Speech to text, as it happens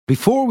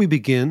Before we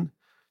begin,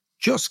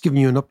 just giving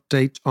you an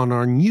update on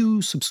our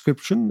new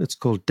subscription. It's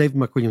called Dave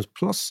McWilliams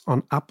Plus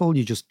on Apple.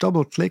 You just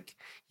double click,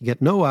 you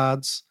get no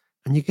ads,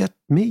 and you get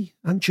me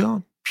and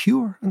John,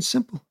 pure and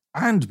simple.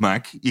 And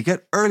Mac, you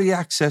get early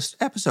access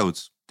to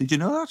episodes. Did you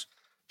know that?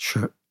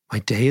 Sure, my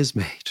day is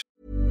made.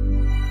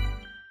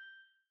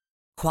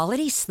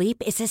 Quality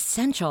sleep is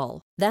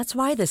essential. That's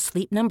why the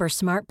Sleep Number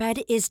Smart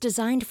Bed is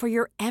designed for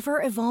your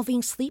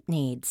ever-evolving sleep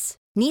needs.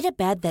 Need a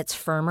bed that's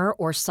firmer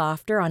or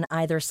softer on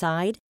either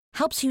side?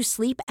 Helps you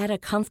sleep at a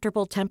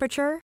comfortable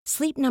temperature?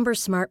 Sleep Number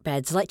Smart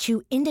Beds let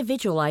you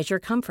individualize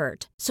your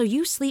comfort so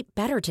you sleep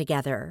better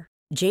together.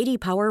 J.D.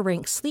 Power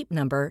ranks Sleep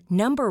Number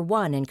number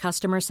 1 in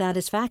customer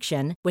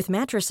satisfaction with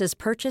mattresses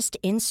purchased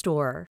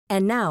in-store.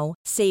 And now,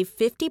 save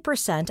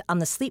 50% on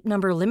the Sleep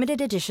Number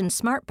Limited Edition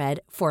Smart Bed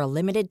for a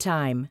limited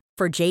time.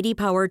 For J.D.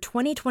 Power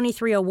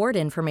 2023 award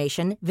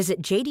information,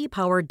 visit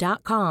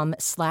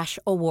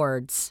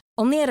jdpower.com/awards.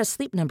 Only at a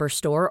Sleep Number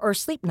store or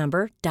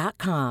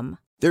sleepnumber.com.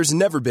 There's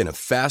never been a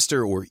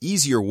faster or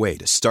easier way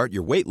to start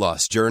your weight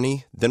loss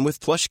journey than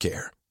with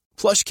PlushCare.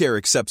 PlushCare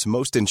accepts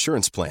most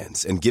insurance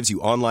plans and gives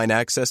you online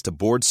access to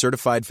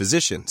board-certified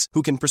physicians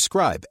who can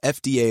prescribe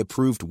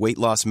FDA-approved weight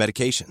loss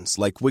medications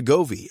like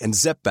Wegovy and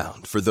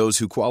Zepbound for those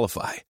who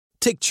qualify.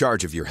 Take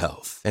charge of your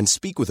health and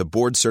speak with a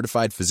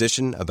board-certified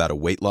physician about a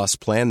weight loss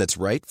plan that's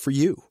right for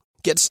you.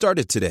 Get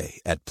started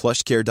today at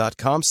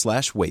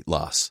plushcare.com/weight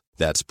loss.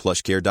 That's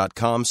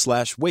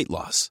plushcare.com/weight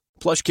loss.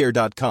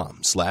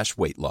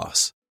 plushcare.com/weight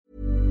loss.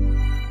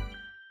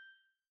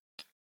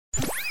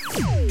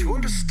 To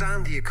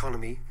understand the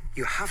economy,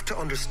 you have to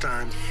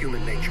understand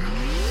human nature.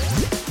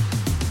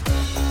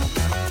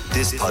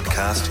 This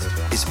podcast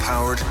is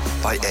powered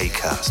by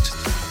Acast.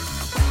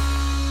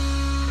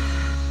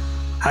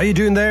 How you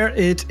doing there?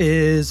 It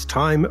is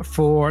time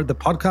for the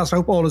podcast. I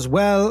hope all is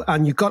well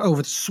and you got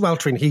over the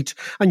sweltering heat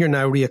and you're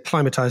now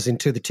reacclimatizing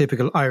to the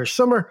typical Irish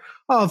summer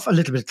of a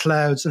little bit of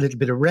clouds, a little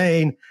bit of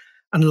rain,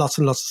 and lots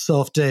of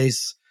soft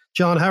days.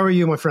 John, how are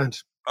you, my friend?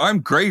 I'm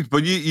great,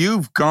 but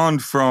you've gone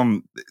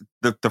from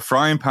the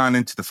frying pan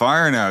into the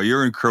fire now.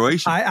 You're in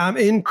Croatia. I am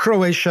in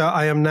Croatia.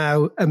 I am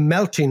now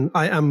melting.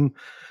 I am...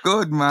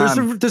 Good,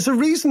 man. There's a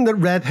reason that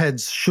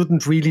redheads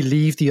shouldn't really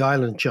leave the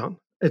island, John.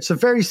 It's a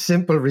very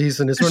simple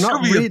reason. There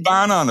should be a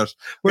ban on it.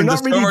 In the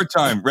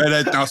summertime.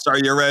 Redhead, no,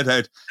 sorry, you're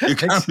redhead. You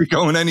can't be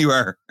going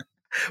anywhere.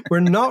 We're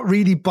not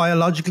really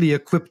biologically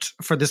equipped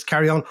for this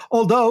carry-on.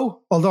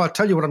 Although I'll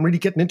tell you what I'm really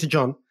getting into,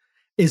 John,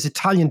 is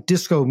Italian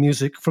disco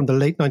music from the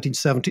late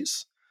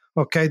 1970s.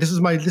 Okay, this is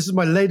my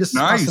latest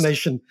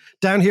fascination.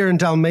 Down here in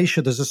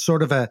Dalmatia, there's there's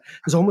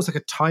almost like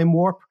a time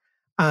warp,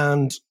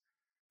 and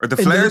are the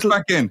flares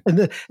back in?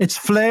 It's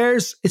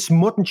flares, it's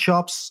mutton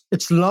chops,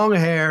 it's long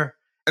hair,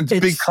 and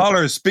big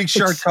collars, big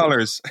shirt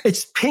collars.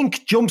 It's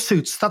pink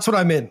jumpsuits. That's what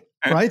I'm in,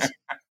 right?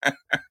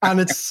 And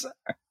it's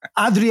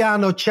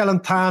Adriano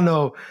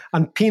Celentano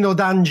and Pino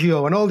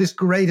D'Angio and all these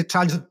great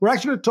Italians. We're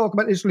actually going to talk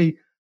about Italy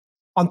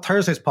on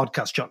Thursday's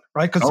podcast, John,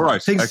 right?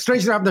 Because strange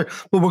things happen there.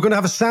 But we're going to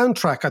have a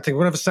soundtrack, I think.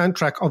 We're going to have a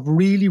soundtrack of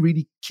really,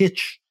 really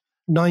kitsch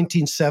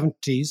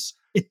 1970s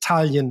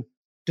Italian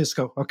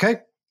disco, okay?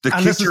 The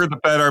kitcher the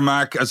better,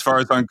 Mac, as far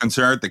as I'm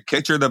concerned. The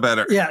kitcher the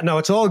better. Yeah, no,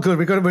 it's all good.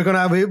 We're gonna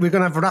have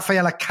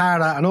Raffaella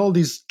Cara and all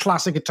these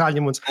classic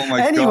Italian ones. Oh my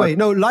anyway, God.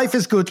 No, life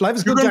is good. Life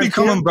is You're good. You're going to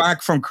be coming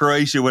back from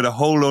Croatia with a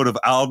whole load of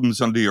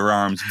albums under your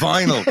arms.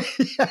 Vinyl.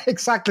 Yeah,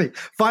 exactly.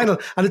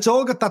 Vinyl. And it's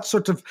all got that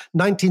sort of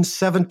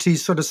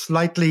 1970s sort of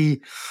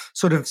slightly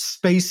sort of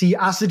spacey,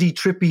 acidy,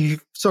 trippy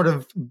sort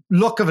of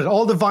look of it.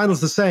 All the vinyl's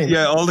the same.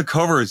 Yeah, all the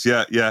covers.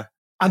 Yeah.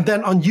 And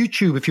then on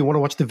YouTube, if you want to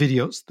watch the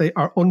videos, they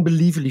are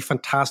unbelievably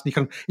fantastic.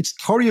 It's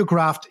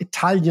choreographed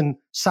Italian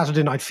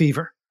Saturday Night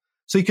Fever.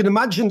 So you can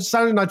imagine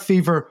Saturday Night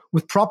Fever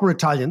with proper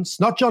Italians,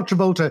 not John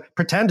Travolta,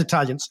 pretend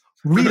Italians,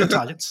 real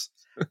Italians.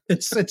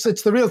 It's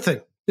the real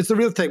thing. It's the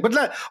real thing.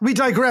 But we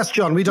digress,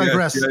 John. We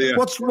digress. Yeah.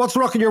 What's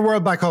rocking your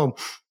world back home?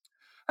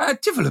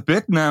 Different a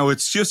bit now.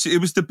 It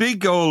was the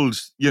big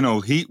old,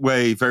 heat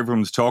wave.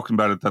 Everyone's talking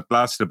about it that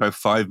lasted about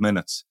 5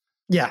 minutes.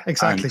 Yeah,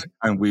 exactly.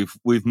 And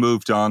we've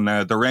moved on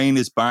now. The rain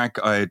is back.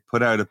 I had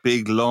put out a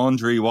big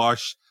laundry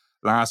wash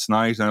last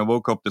night and I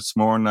woke up this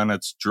morning and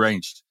it's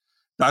drenched.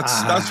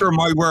 That's where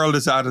my world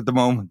is at the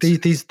moment.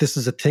 This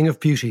is a thing of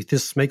beauty.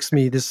 This makes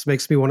me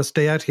want to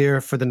stay out here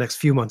for the next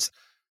few months.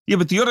 Yeah,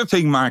 but the other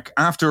thing, Mac,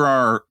 after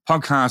our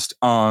podcast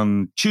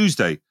on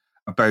Tuesday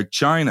about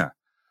China,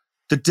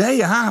 the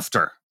day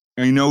after,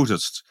 I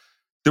noticed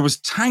there was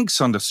tanks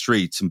on the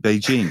streets in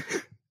Beijing.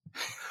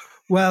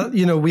 Well,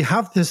 we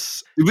have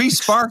this... Did we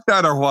spark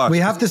that or what? We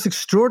have this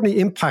extraordinary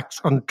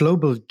impact on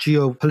global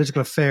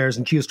geopolitical affairs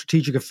and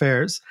geostrategic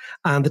affairs.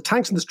 And the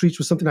tanks in the streets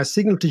was something I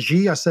signaled to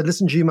Xi. I said,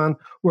 listen, Xi, man,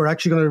 we're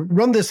actually going to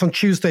run this on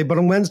Tuesday, but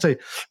on Wednesday.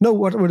 No,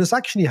 what is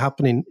actually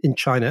happening in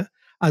China,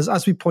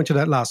 as we pointed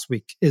out last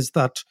week, is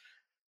that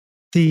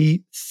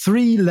the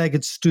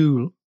three-legged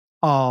stool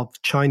of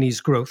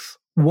Chinese growth,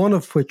 one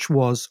of which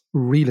was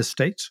real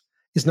estate,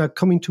 is now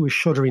coming to a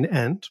shuddering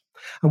end.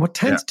 And what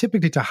tends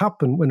typically to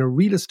happen when a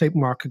real estate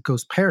market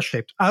goes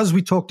pear-shaped, as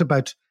we talked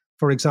about,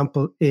 for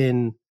example,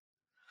 in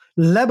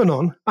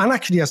Lebanon, and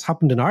actually has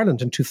happened in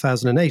Ireland in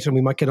 2008, and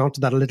we might get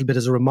onto that a little bit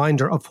as a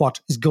reminder of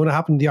what is going to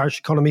happen in the Irish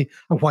economy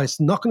and why it's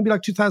not going to be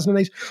like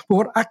 2008. But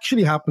what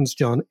actually happens,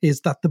 John,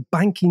 is that the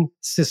banking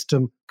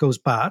system goes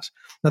bad.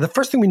 Now, the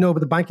first thing we know about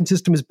the banking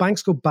system is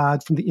banks go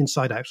bad from the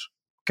inside out.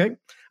 Okay?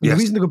 And the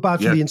reason they go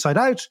bad from the inside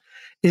out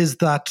is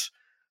that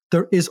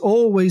there is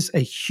always a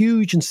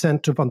huge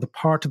incentive on the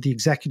part of the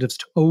executives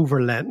to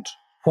overlend.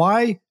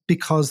 Why?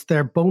 Because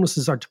their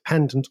bonuses are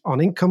dependent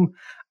on income.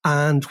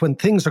 And when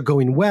things are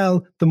going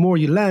well, the more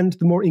you lend,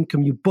 the more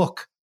income you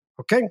book.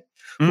 Okay?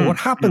 But what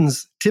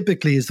happens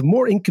typically is the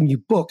more income you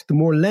book, the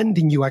more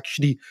lending you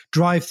actually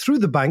drive through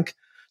the bank.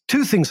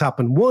 Two things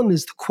happen. One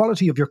is the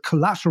quality of your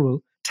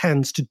collateral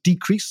tends to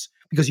decrease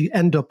because you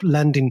end up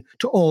lending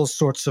to all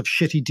sorts of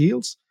shitty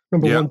deals.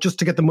 Number one, just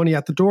to get the money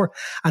out the door.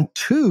 And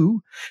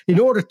two, in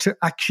order to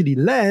actually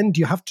lend,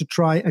 you have to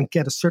try and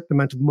get a certain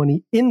amount of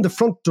money in the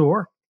front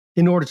door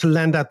in order to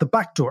lend out the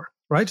back door,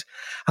 right?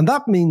 And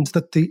that means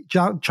that the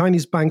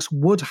Chinese banks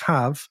would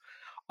have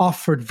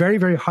offered very,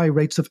 very high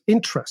rates of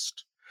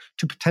interest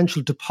to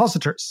potential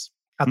depositors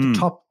at the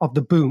top of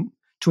the boom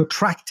to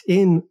attract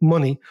in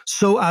money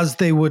so as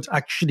they would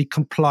actually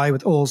comply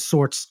with all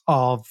sorts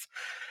of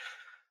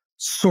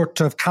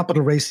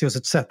capital ratios,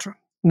 etc.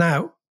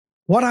 Now,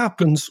 what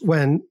happens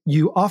when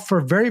you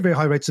offer very, very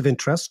high rates of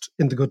interest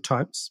in the good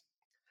times?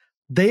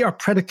 They are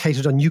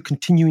predicated on you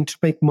continuing to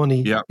make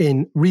money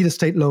in real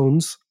estate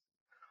loans.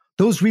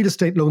 Those real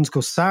estate loans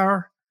go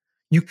sour.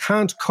 You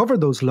can't cover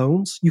those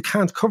loans. You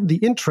can't cover the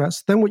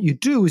interest. Then what you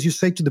do is you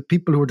say to the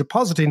people who are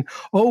depositing,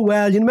 oh,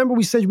 well, you remember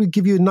we said we'd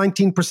give you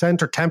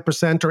 19% or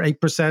 10% or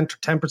 8%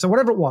 or 10%,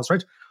 whatever it was,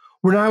 right?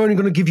 We're now only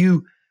going to give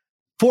you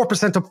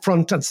 4% up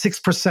front and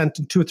 6%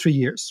 in 2 or 3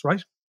 years,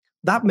 right?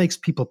 That makes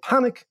people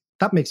panic.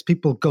 That makes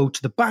people go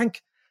to the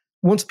bank.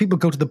 Once people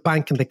go to the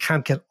bank and they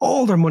can't get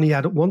all their money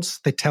out at once,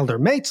 they tell their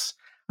mates,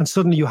 and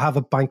suddenly you have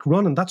a bank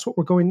run. And that's what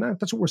we're going now.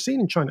 That's what we're seeing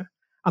in China.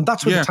 And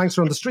that's where the tanks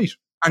are on the street.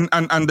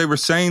 And they were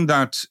saying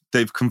that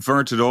they've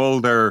converted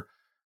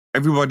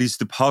everybody's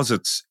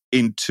deposits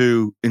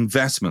into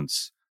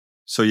investments,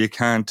 so you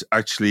can't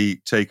actually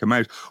take them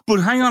out.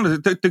 But hang on,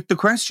 the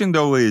question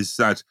though is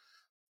that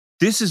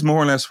this is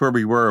more or less where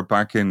we were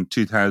back in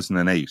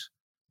 2008.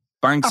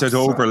 Banks had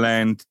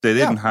overlend, they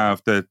didn't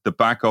have the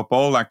backup,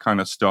 all that kind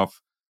of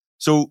stuff.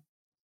 So,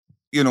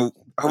 have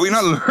we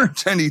not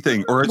learned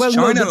anything? Or has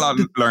China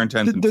learned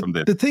anything from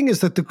this? The thing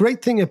is that the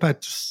great thing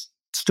about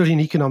studying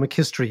economic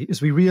history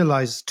is we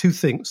realize two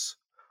things.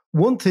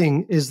 One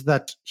thing is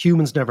that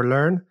humans never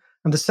learn.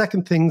 And the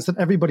second thing is that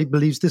everybody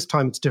believes this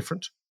time it's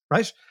different,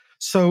 right?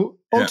 So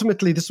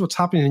ultimately, this is what's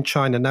happening in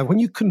China. Now, when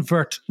you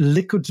convert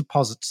liquid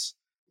deposits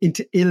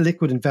into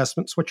illiquid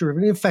investments, what you're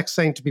in effect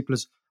saying to people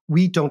is,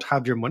 we don't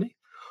have your money.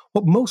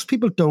 What most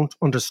people don't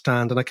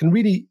understand, and I can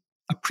really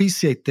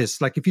appreciate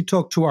this, like if you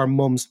talk to our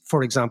mums,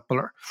 for example,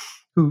 or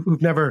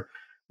who've never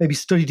maybe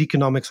studied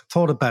economics or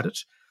thought about it,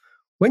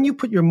 when you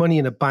put your money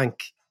in a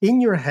bank, in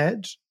your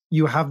head,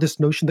 you have this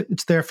notion that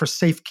it's there for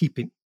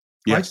safekeeping,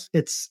 right?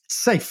 It's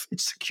safe,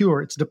 it's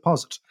secure, it's a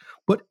deposit.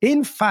 But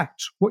in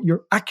fact, what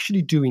you're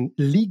actually doing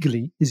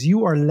legally is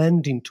you are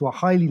lending to a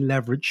highly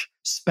leveraged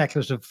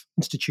speculative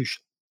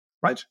institution,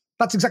 right?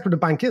 That's exactly what a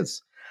bank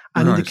is.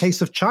 And in the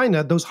case of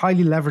China, those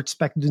highly leveraged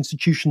speculative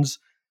institutions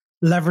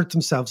leverage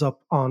themselves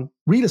up on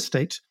real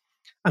estate.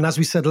 And as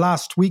we said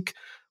last week,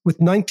 with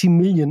 90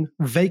 million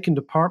vacant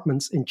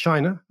apartments in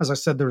China, as I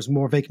said, there's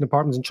more vacant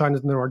apartments in China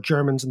than there are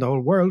Germans in the whole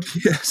world.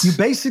 Yes. You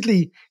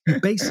basically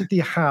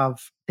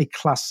have a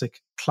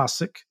classic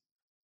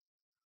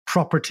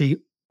property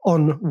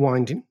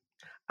unwinding.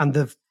 And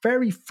the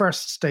very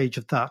first stage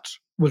of that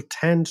will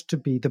tend to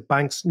be the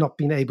banks not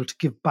being able to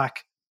give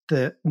back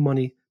the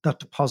money that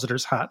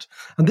depositors had.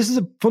 And this is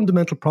a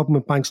fundamental problem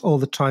with banks all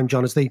the time,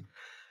 John, is they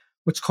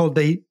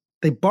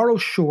borrow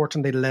short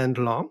and they lend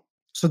long.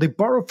 So they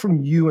borrow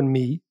from you and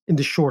me in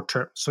the short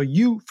term. So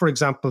you, for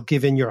example,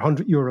 give in your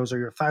 100 euros or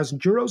your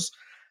 1,000 euros,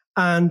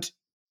 and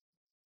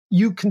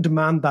you can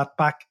demand that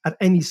back at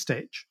any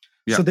stage.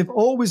 Yeah. So they've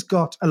always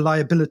got a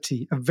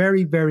liability, a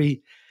very,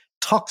 very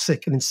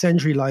toxic and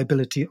incendiary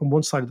liability on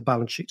one side of the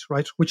balance sheet,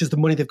 right? Which is the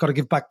money they've got to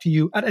give back to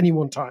you at any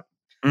one time.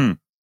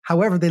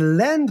 However, they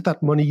lend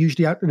that money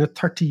usually out in a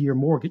 30-year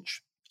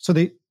mortgage. So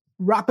they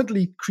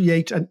rapidly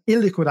create an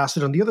illiquid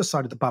asset on the other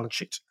side of the balance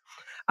sheet.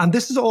 And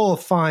this is all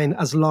fine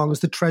as long as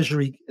the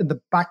treasury in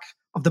the back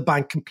of the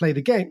bank can play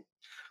the game.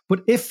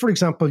 But if, for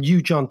example,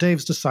 you, John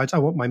Davis, decides, I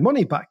want my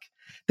money back,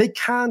 they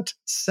can't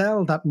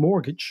sell that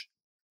mortgage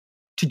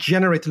to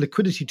generate the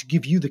liquidity to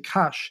give you the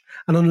cash.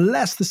 And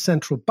unless the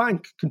central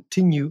bank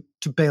continue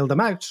to bail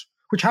them out,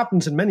 which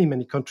happens in many,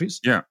 many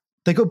countries,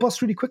 they go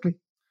bust really quickly.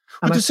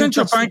 But the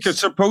central bank is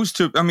supposed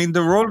to,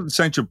 the role of the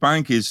central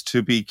bank is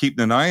to be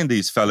keeping an eye on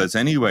these fellas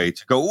anyway,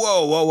 to go,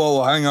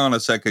 whoa, hang on a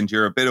second,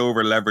 you're a bit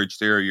over leveraged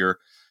here, you're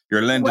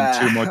lending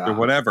too much or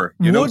whatever.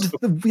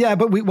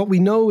 But what we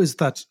know is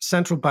that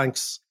central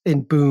banks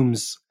in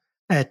booms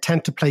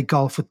tend to play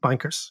golf with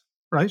bankers,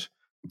 right?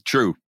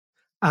 True.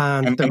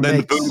 And then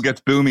the boom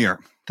gets boomier.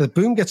 The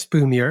boom gets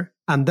boomier.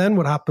 And then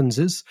what happens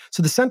is,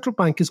 so the central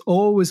bank is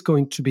always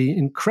going to be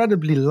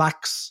incredibly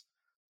lax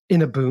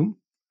in a boom.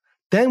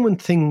 Then when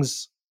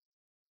things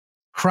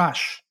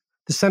crash,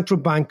 the central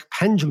bank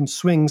pendulum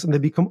swings and they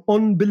become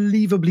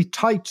unbelievably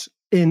tight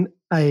in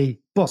a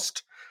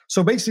bust.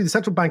 So basically the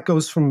central bank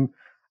goes from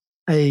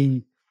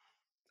an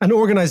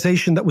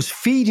organization that was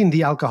feeding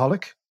the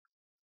alcoholic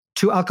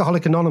to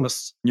Alcoholic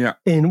Anonymous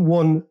in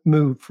one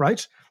move,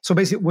 right? So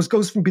basically it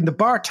goes from being the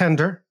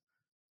bartender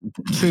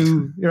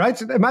to,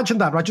 right? Imagine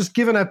that, right? Just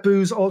giving out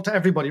booze all to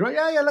everybody, right?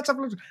 Yeah, let's have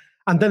a look.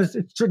 And then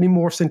it certainly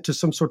morphs into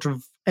some sort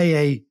of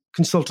AA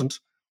consultant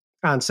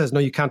and says, no,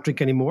 you can't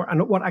drink anymore.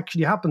 And what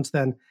actually happens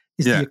then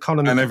is the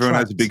economy and everyone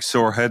contracts. has a big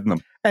sore head in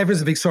them.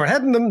 Everyone's a big sore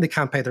head in them. They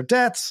can't pay their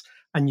debts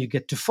and you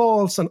get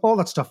defaults and all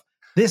that stuff.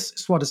 This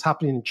is what is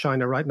happening in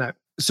China right now.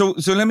 So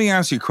let me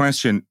ask you a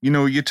question. You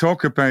know, you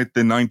talk about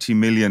the 90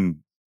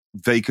 million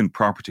vacant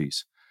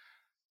properties.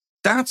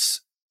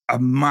 That's a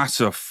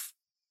massive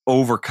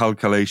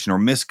overcalculation or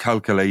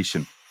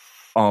miscalculation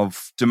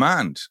of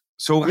demand.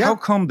 So how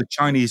come the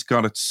Chinese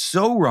got it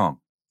so wrong?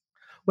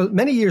 Well,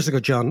 many years ago,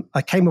 John,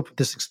 I came up with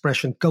this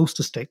expression, ghost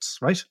estates,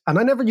 right? And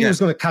I never knew it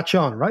was going to catch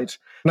on, right?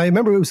 And I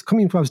remember I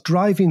was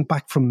driving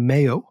back from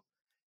Mayo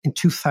in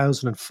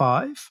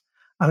 2005,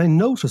 and I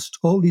noticed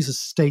all these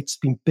estates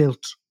being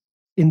built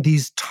in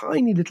these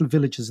tiny little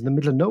villages in the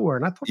middle of nowhere.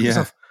 And I thought to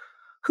myself,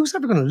 who's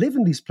ever going to live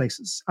in these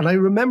places? And I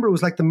remember it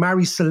was like the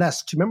Marie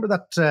Celeste. Do you remember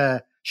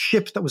that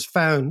ship that was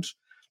found?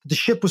 The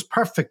ship was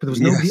perfect, but there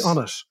was nobody on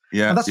it.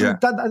 Yeah, and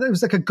it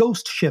was like a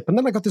ghost ship. And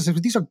then I got this,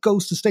 these are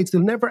ghost estates.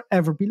 They'll never,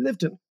 ever be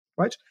lived in,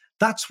 right?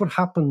 That's what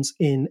happens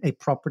in a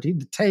property,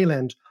 the tail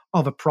end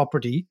of a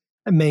property,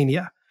 a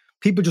mania.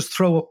 People just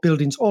throw up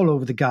buildings all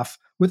over the gaff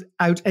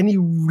without any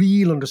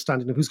real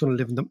understanding of who's going to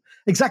live in them.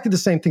 Exactly the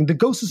same thing. The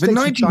ghost estates in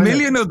 90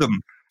 million of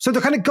them. So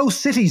they're kind of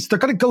ghost cities. They're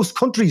kind of ghost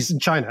countries in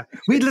China.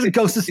 We had little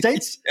ghost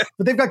estates,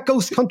 but they've got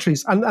ghost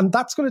countries. And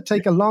that's going to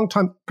take a long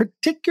time,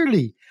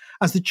 particularly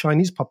as the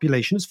Chinese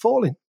population is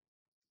falling.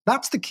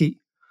 That's the key.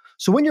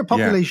 So when your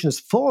population is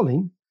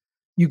falling,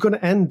 you're going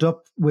to end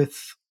up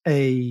with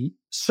a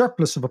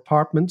surplus of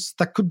apartments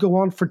that could go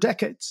on for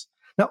decades.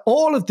 Now,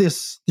 all of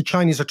this, the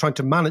Chinese are trying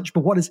to manage.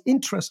 But what is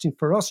interesting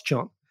for us,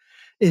 John,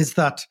 is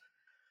that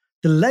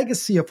the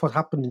legacy of what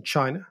happened in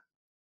China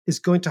is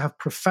going to have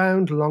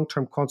profound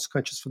long-term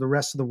consequences for the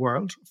rest of the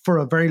world for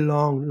a very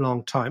long,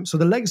 long time. So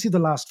the legacy of the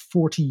last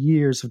 40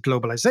 years of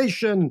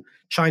globalization,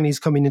 Chinese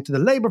coming into the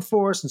labor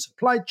force and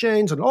supply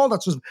chains and all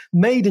that sort of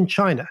made in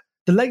China,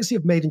 the legacy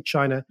of made in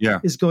China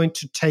is going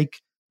to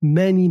take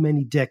many,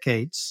 many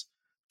decades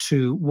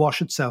to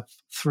wash itself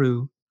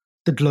through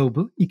the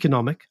global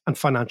economic and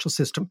financial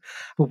system.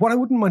 But what I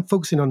wouldn't mind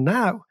focusing on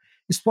now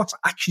is what's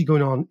actually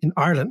going on in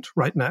Ireland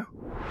right now.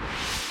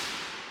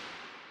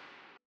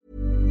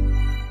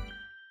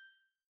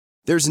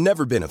 There's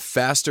never been a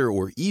faster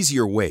or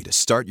easier way to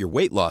start your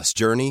weight loss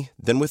journey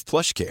than with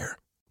PlushCare.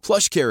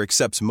 PlushCare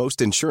accepts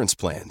most insurance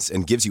plans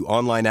and gives you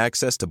online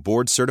access to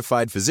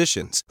board-certified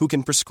physicians who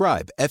can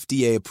prescribe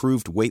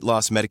FDA-approved weight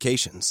loss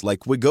medications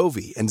like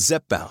Wegovy and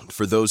Zepbound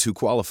for those who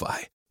qualify.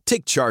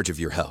 Take charge of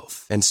your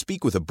health and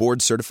speak with a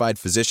board-certified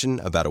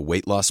physician about a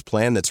weight loss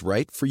plan that's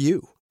right for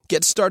you.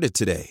 Get started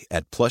today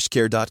at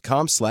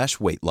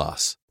plushcare.com/weight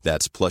loss.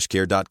 That's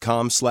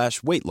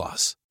plushcare.com/weight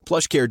loss.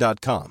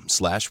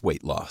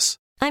 plushcare.com/weight loss.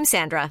 I'm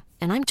Sandra,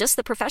 and I'm just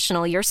the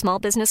professional your small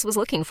business was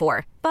looking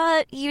for.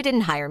 But you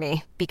didn't hire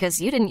me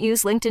because you didn't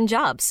use LinkedIn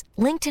Jobs.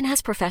 LinkedIn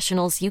has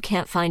professionals you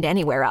can't find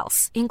anywhere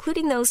else,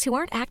 including those who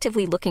aren't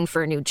actively looking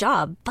for a new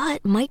job,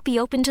 but might be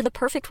open to the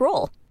perfect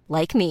role,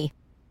 like me.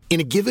 In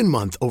a given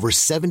month, over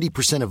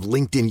 70% of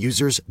LinkedIn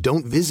users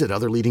don't visit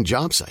other leading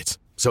job sites.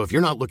 So if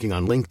you're not looking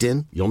on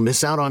LinkedIn, you'll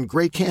miss out on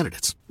great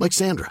candidates like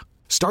Sandra.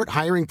 Start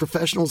hiring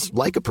professionals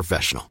like a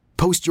professional.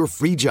 Post your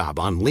free job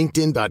on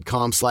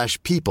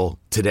linkedin.com/people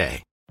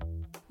today.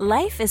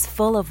 Life is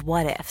full of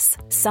what-ifs.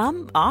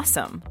 Some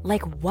awesome,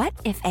 like what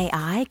if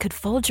AI could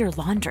fold your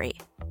laundry?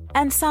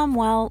 And some,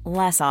 well,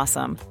 less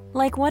awesome,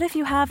 like what if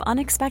you have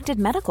unexpected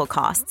medical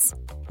costs?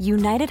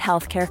 United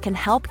Healthcare can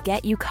help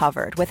get you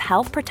covered with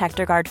Health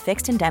Protector Guard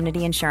fixed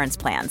indemnity insurance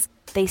plans.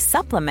 They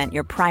supplement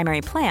your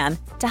primary plan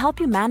to help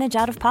you manage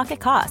out-of-pocket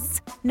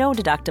costs. No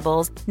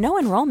deductibles, no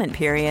enrollment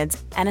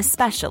periods, and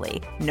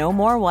especially no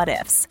more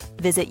what-ifs.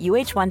 Visit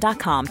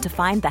uh1.com to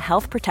find the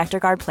Health Protector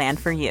Guard plan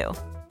for you.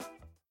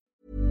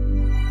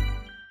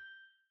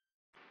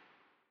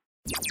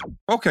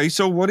 Okay,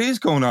 so what is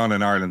going on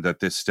in Ireland at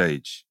this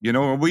stage? You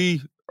know, are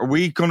we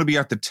going to be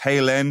at the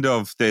tail end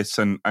of this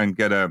and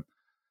get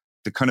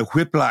the kind of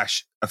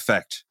whiplash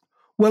effect?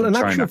 Well, in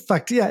actual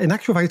fact,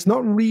 it's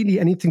not really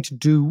anything to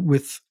do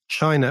with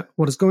China.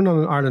 What is going on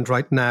in Ireland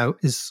right now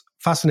is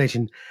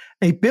fascinating.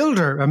 A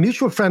builder, a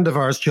mutual friend of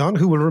ours, John,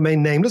 who will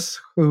remain nameless,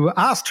 who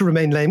asked to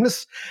remain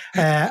nameless,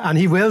 and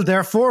he will,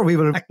 therefore, we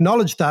will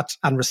acknowledge that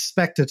and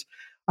respect it.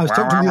 I was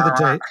talking to him the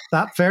other day,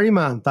 that very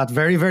man.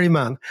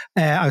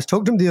 I was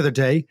talking to him the other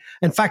day.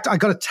 In fact, I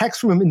got a text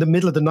from him in the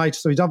middle of the night,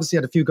 so he'd obviously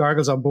had a few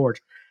gargles on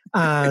board.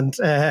 And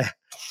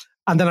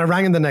And then I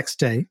rang him the next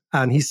day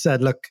and he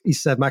said, look,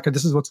 Macca,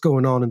 this is what's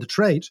going on in the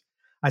trade.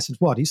 I said,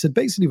 what? He said,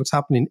 basically what's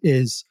happening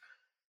is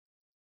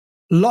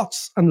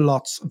lots and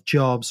lots of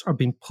jobs are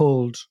being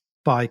pulled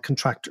by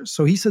contractors.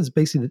 So he says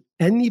basically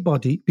that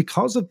anybody,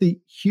 because of the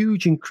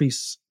huge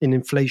increase in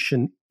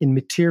inflation in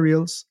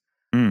materials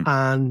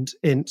and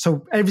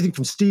so everything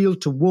from steel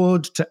to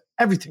wood to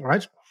everything,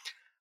 right?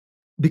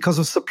 Because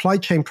of supply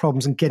chain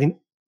problems and getting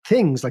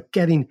things like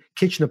getting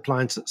kitchen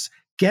appliances,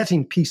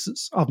 getting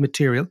pieces of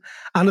material,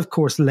 and of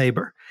course,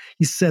 labor.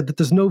 He said that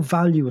there's no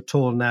value at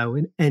all now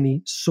in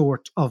any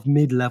sort of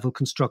mid-level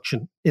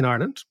construction in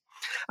Ireland.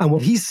 And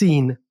what he's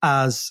seen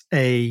as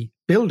a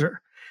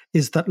builder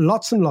is that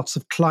lots and lots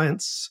of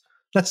clients,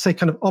 let's say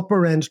kind of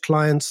upper end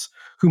clients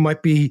who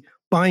might be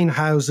buying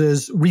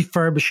houses,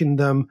 refurbishing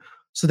them,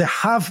 so they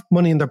have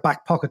money in their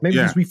back pocket. Maybe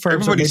these refurbs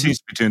everybody seems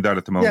to be doing that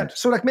at the moment. Yeah,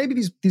 so like maybe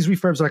these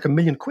refurbs are like £1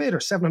 million or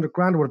 700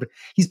 grand or whatever.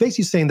 He's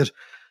basically saying that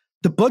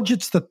the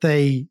budgets that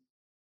they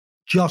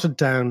jotted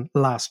down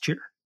last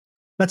year,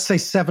 let's say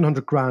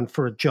 700 grand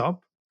for a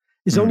job,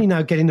 is only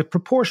now getting a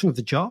proportion of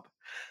the job.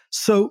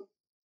 So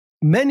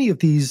many of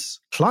these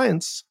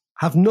clients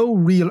have no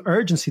real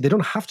urgency. They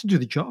don't have to do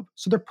the job.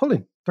 So they're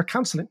pulling, they're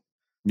cancelling.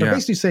 They're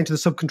basically saying to the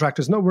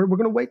subcontractors, no, we're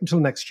going to wait until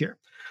next year.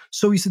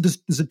 So he said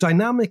there's a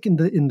dynamic in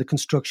the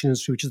construction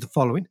industry, which is the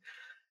following.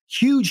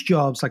 Huge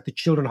jobs like the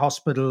Children's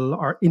Hospital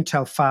or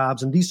Intel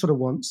Fabs and these sort of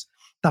ones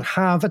that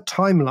have a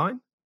timeline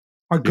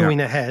are going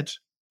ahead,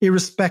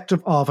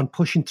 irrespective of and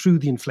pushing through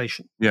the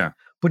inflation. Yeah.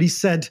 But he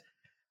said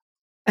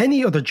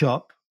any other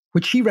job,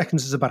 which he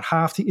reckons is about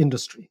half the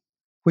industry,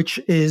 which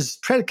is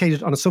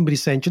predicated on somebody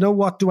saying, do you know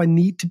what, do I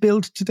need to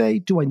build today?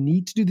 Do I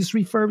need to do this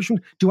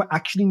refurbishment? Do I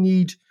actually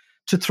need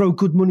to throw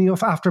good money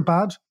off after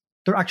bad?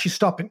 They're actually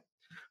stopping.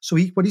 So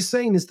what he's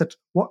saying is that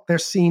what they're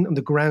seeing on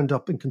the ground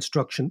up in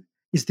construction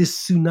is this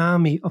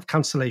tsunami of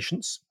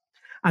cancellations.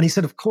 And he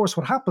said, of course,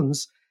 what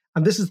happens,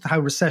 and this is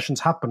how recessions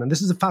happen, and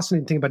this is a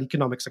fascinating thing about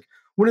economics.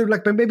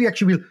 Maybe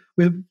actually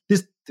we'll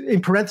this in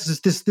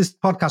parentheses, this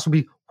podcast will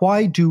be,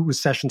 why do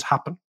recessions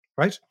happen,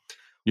 right?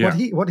 Yeah.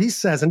 What he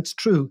says, and it's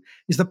true,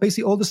 is that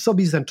basically all the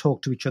subbies then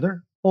talk to each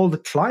other, all the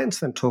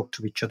clients then talk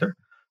to each other.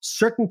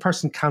 Certain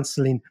person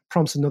cancelling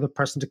prompts another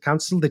person to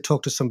cancel. They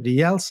talk to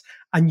somebody else,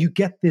 and you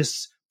get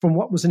this from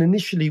what was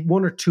initially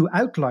one or two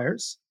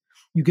outliers.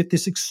 You get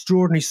this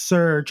extraordinary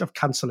surge of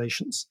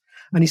cancellations.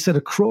 And he said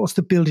across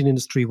the building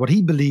industry, what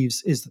he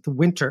believes is that the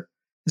winter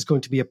is going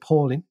to be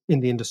appalling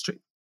in the industry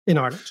in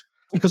Ireland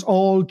because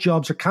all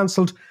jobs are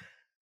cancelled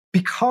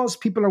because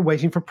people are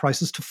waiting for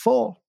prices to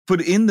fall.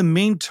 But in the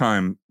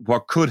meantime,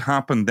 what could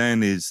happen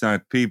then is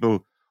that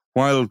people,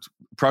 while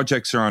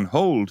projects are on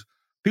hold,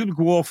 people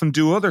go off and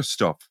do other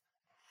stuff.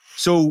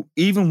 So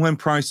even when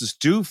prices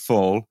do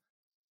fall,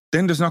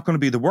 then there's not going to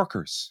be the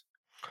workers.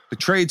 The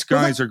trades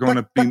guys are going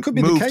to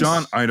be moved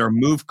on, either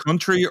move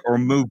country or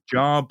move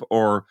job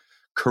or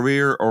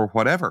career or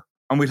whatever.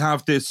 And we'll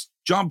have this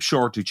job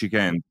shortage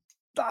again.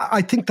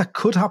 I think that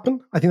could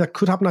happen. I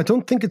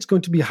don't think it's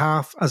going to be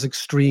half as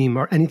extreme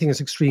or anything as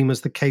extreme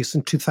as the case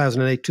in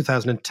 2008,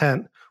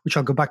 2010, which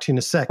I'll go back to in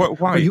a second.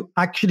 Why? Where you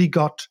actually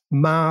got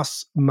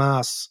mass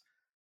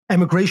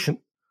emigration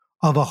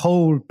of a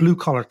whole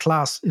blue-collar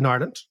class in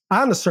Ireland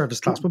and a service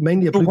class, but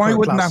mainly a blue-collar class.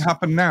 But why wouldn't that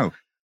happen now?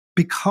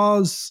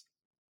 Because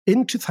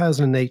in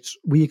 2008,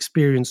 we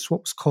experienced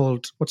what's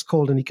called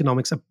in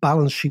economics a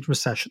balance sheet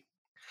recession.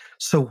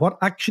 So what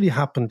actually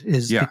happened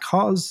is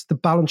because the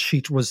balance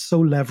sheet was so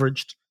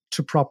leveraged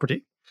to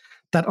property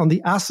that on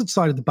the asset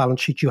side of the balance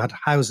sheet, you had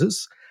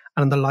houses,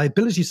 and on the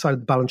liability side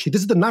of the balance sheet,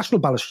 this is the national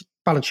balance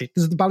sheet.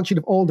 This is the balance sheet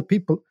of all the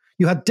people.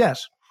 You had debt.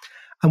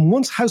 And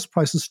once house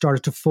prices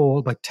started to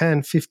fall by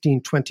 10,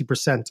 15,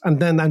 20%, and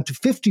then down to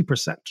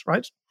 50%,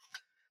 right?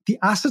 The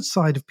asset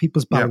side of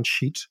people's balance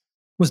sheet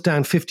was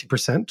down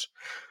 50%.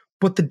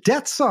 But the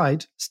debt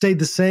side stayed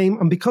the same.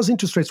 And because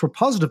interest rates were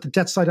positive, the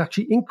debt side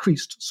actually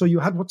increased. So you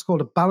had what's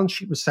called a balance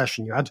sheet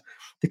recession. You had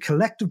the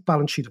collective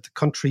balance sheet of the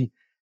country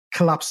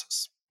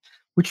collapses,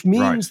 which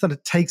means that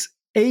it takes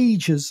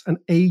ages and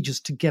ages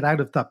to get out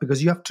of that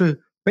because you have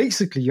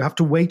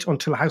to wait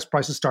until house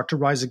prices start to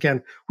rise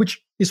again,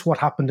 which is what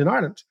happened in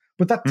Ireland.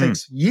 But that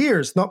takes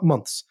years, not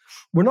months.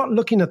 We're not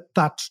looking at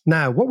that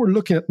now. What we're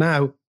looking at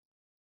now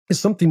is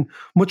something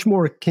much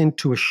more akin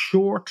to a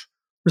short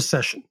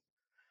recession.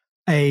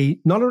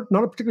 Not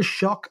a particular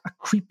shock, a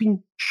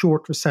creeping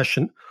short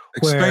recession.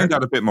 Explain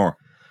that a bit more.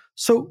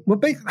 So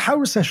how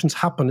recessions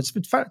happen, it's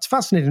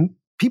fascinating.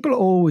 People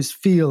always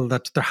feel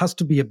that there has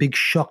to be a big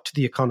shock to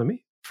the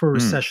economy for a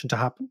recession to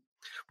happen.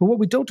 But what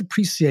we don't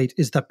appreciate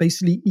is that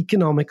basically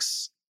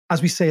economics,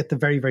 as we say at the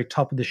very, very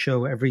top of the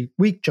show every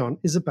week, John,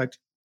 is about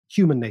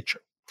human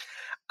nature.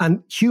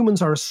 And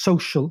humans are a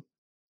social,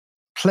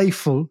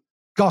 playful,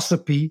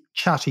 gossipy,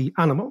 chatty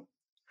animal.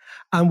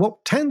 And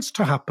what tends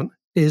to happen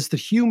is that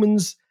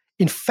humans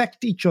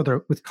infect each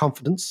other with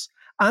confidence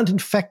and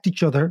infect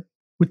each other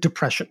with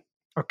depression,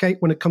 okay,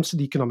 when it comes to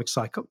the economic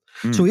cycle.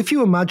 So if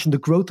you imagine the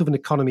growth of an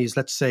economy is,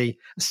 let's say,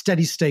 a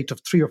steady state of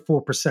 3 or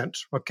 4%,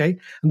 okay,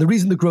 and the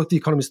reason the growth of the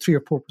economy is 3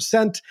 or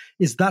 4%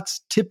 is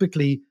that's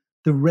typically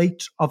the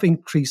rate of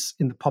increase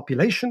in the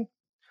population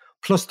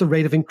plus the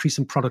rate of increase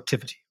in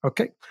productivity,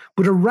 okay?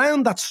 But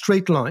around that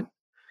straight line,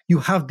 you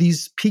have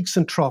these peaks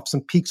and troughs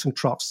and peaks and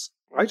troughs,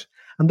 right?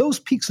 And those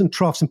peaks and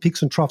troughs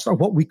are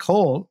what we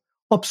call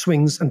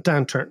upswings and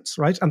downturns,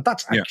 right? And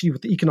that's actually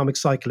what the economic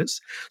cycle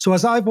is. So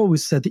as I've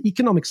always said, the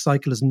economic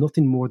cycle is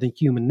nothing more than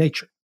human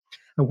nature.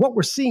 And what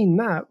we're seeing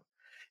now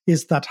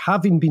is that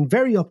having been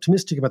very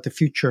optimistic about the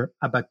future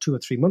about 2 or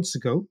 3 months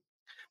ago,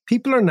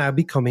 people are now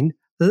becoming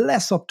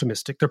less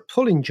optimistic. They're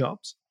pulling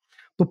jobs.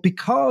 But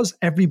because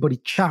everybody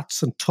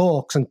chats and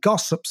talks and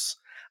gossips,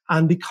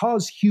 and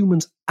because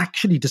humans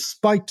actually,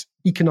 despite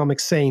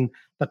economics saying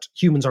that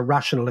humans are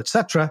rational,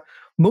 etc.,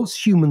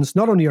 most humans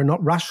not only are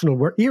not rational,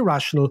 we're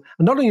irrational.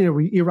 And not only are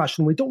we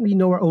irrational, we don't really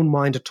know our own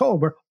mind at all.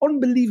 We're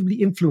unbelievably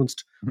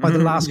influenced by the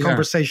last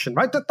conversation,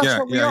 right? That's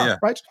what we are,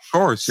 right? Of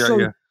course,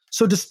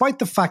 So despite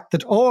the fact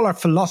that all our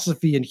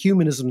philosophy and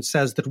humanism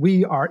says that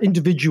we are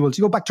individuals,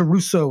 you go back to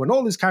Rousseau and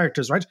all these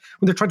characters, right?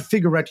 When they're trying to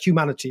figure out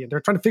humanity and they're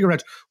trying to figure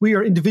out we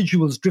are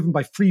individuals driven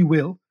by free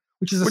will,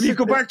 which is... When you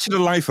go back to the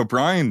life of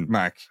Brian,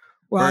 Mac,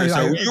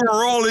 well, you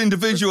are all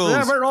individuals.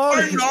 Yeah, we're all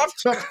I'm not.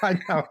 I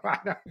know.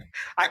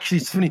 Actually,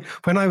 it's funny.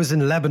 When I was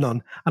in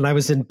Lebanon and I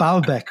was in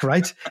Baalbek,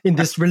 right, in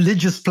this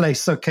religious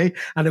place, okay,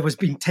 and it was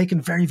being taken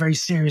very, very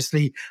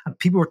seriously, and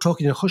people were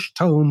talking in hushed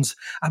tones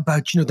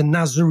about, the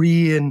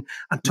Nazarene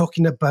and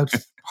talking about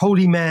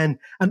holy men,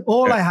 and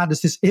all I had is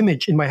this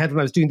image in my head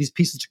when I was doing these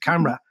pieces to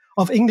camera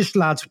of English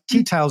lads with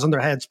tea towels on their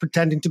heads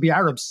pretending to be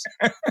Arabs.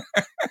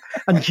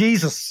 And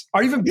Jesus,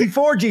 or even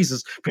before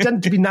Jesus,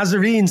 pretending to be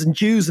Nazarenes and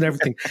Jews and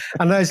everything.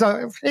 And I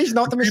thought, he's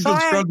not the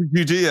Messiah.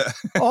 Judea.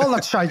 All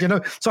that shite,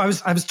 So I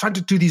was trying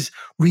to do these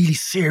really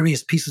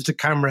serious pieces to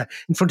camera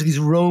in front of these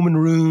Roman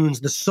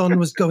ruins. The sun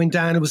was going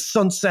down. It was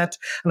sunset.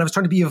 And I was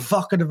trying to be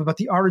evocative about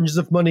the origins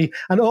of money.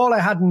 And all I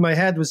had in my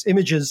head was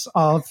images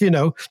of,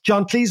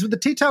 John Cleese with the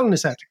tea towel in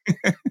his head.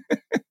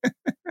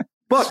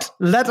 But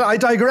I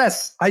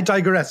digress.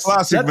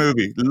 Classic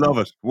movie. Love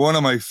it. One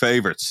of my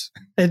favorites.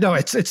 No,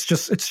 it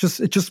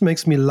just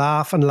makes me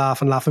laugh and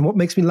laugh and laugh. And what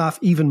makes me laugh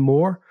even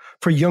more,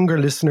 for younger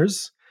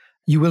listeners,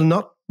 you will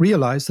not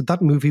realize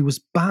that movie was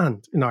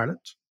banned in Ireland.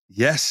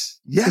 Yes,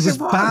 it was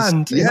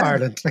banned in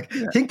Ireland.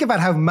 Think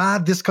about how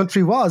mad this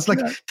country was.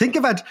 Think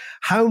about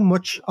how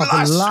much of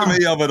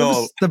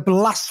the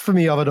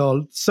blasphemy of it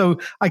all. So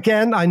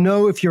again, I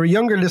know if you're a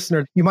younger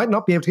listener, you might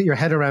not be able to get your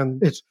head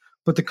around it.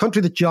 But the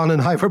country that John and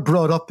I were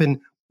brought up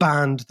in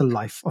banned the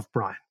life of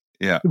Brian.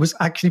 Yeah. It was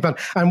actually banned.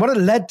 And what it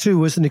led to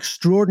was an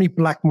extraordinary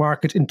black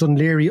market in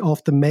Dunleary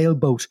off the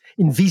mailboat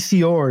in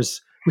VCRs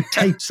with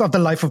tapes of the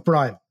life of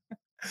Brian.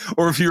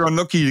 Or if you're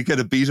unlucky, you get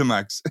a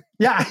Betamax.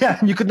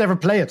 Yeah, you could never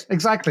play it.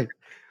 Exactly.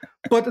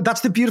 But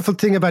that's the beautiful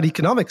thing about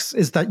economics,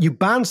 is that you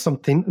ban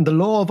something and the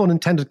law of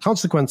unintended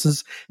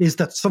consequences is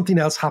that something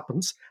else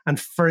happens. And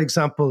for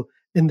example,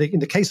 in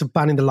the case of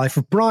banning the life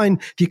of Brian,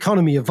 the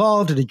economy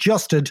evolved, it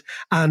adjusted,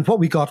 and what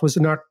we got was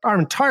our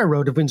entire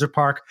road of Windsor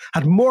Park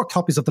had more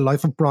copies of the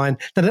life of Brian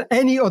than at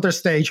any other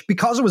stage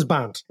because it was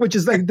banned, which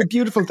is like the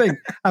beautiful thing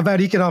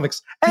about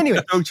economics.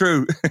 Anyway. So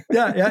true.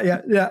 Yeah.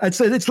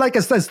 It's like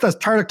as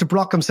Turlough de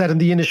Brockham said in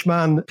the Inish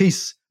Man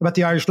piece about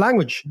the Irish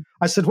language.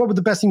 I said, what would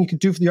the best thing you could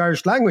do for the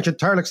Irish language? And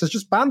Turlough says,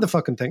 just ban the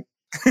fucking thing.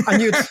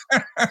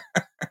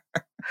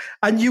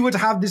 And you would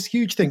have this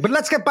huge thing. But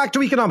let's get back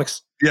to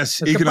economics.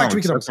 Yes,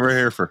 economics. That's what we're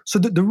here for. So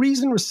the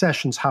reason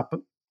recessions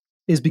happen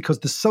is because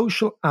the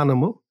social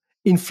animal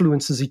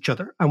influences each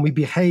other, and we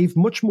behave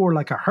much more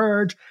like a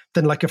herd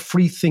than like a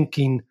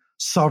free-thinking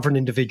sovereign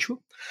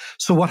individual.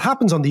 So what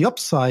happens on the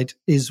upside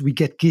is we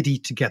get giddy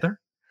together,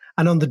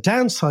 and on the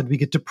downside, we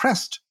get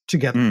depressed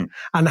together.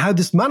 And how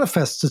this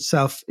manifests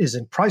itself is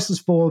in prices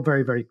fall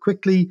very, very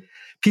quickly.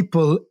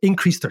 People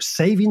increase their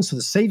savings, so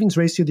the savings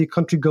ratio of the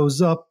country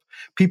goes up.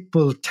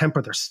 People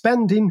temper their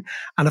spending.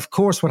 And of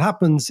course, what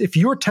happens, if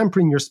you're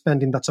tempering your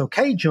spending, that's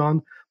okay,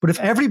 John. But if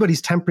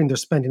everybody's tempering their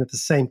spending at the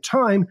same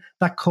time,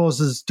 that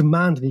causes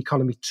demand in the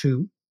economy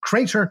to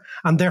crater.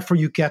 And therefore,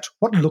 you get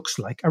what looks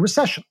like a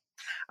recession.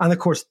 And of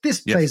course,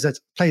 this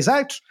plays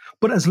out.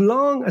 But as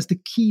long as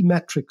the key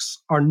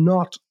metrics are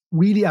not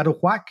really out of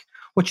whack,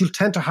 what you'll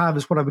tend to have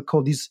is what I would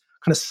call these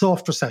kind of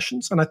soft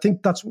recessions. And I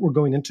think that's what we're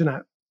going into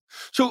now.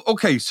 So,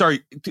 okay,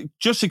 sorry,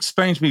 just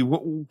explain to me,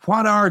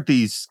 what are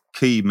these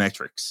key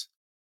metrics?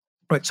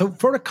 Right, so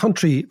for a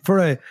country,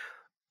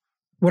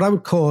 what I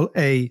would call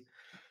a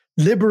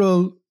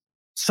liberal,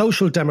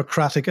 social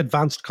democratic,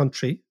 advanced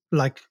country,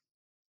 like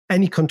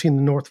any country in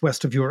the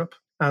northwest of Europe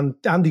and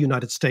the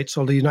United States,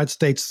 although the United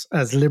States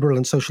as liberal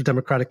and social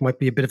democratic might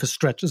be a bit of a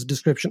stretch as a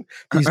description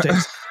these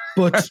days,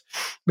 but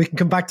we can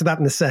come back to that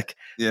in a sec.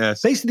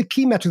 Yes. Basically, the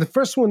key metric, the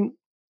first one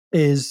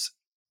is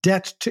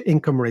debt to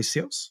income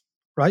ratios.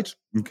 Right?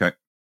 Okay.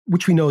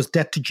 Which we know is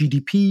debt to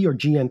GDP or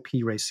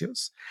GNP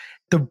ratios.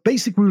 The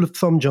basic rule of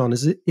thumb, John,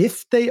 is that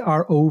if they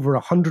are over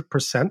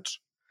 100%,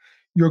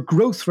 your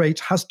growth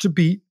rate has to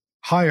be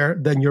higher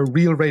than your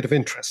real rate of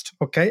interest.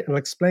 Okay? And I'll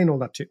explain all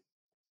that to you.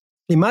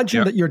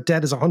 Imagine that your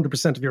debt is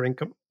 100% of your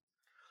income.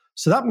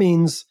 So that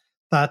means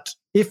that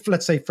if,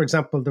 let's say, for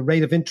example, the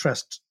rate of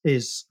interest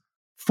is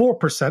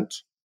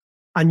 4%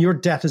 and your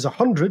debt is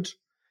 100,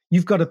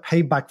 you've got to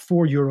pay back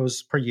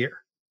 €4 per year,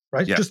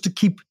 right? Yeah. Just to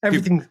keep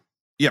everything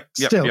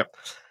still. Yep.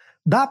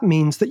 That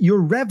means that your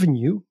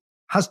revenue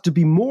has to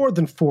be more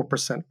than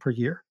 4% per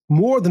year,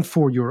 more than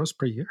 €4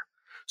 per year.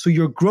 So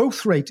your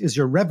growth rate is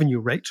your revenue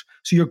rate.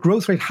 So your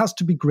growth rate has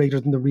to be greater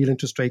than the real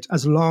interest rate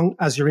as long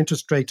as your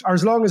interest rate, or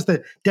as long as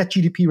the debt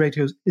GDP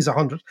ratio is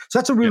 100. So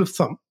that's a rule of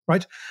thumb,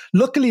 right?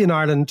 Luckily in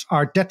Ireland,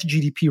 our debt to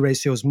GDP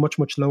ratio is much,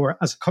 much lower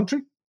as a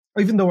country.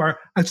 Even though our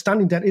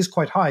outstanding debt is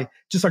quite high,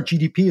 just our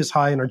GDP is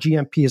high and our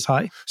GMP is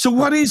high. So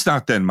what is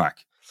that then, Mac?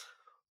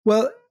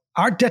 Well,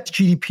 our debt to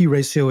GDP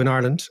ratio in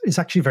Ireland is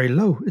actually very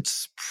low.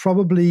 It's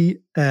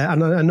probably,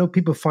 and I know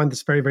people find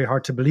this very, very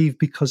hard to believe,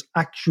 because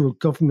actual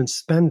government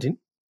spending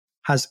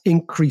has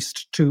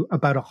increased to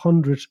about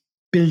 100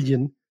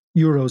 billion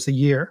euros a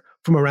year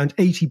from around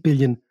 80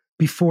 billion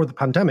before the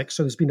pandemic.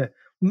 So there's been a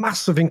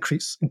massive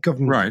increase in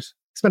government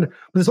spending.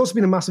 But there's also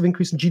been a massive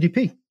increase in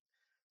GDP.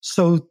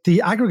 So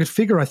the aggregate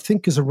figure, I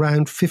think, is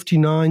around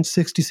 59,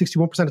 60,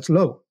 61%. It's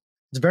low.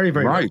 It's very,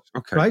 very low.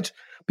 Okay. Right?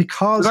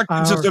 Because that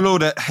gives us a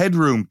load of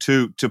headroom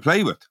to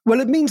play with.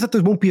 Well, it means that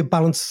there won't be a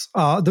balance.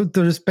 There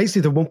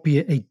won't be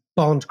a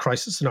bond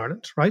crisis in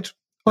Ireland, right?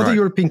 Other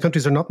European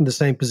countries are not in the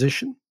same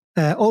position.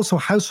 Also,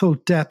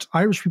 household debt.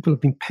 Irish people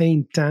have been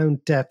paying down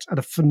debt at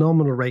a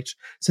phenomenal rate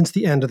since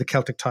the end of the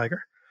Celtic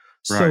Tiger.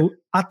 So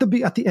at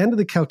the end of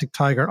the Celtic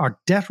Tiger, our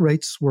debt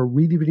rates were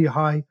really, really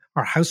high.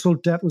 Our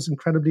household debt was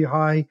incredibly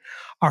high.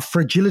 Our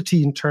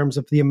fragility in terms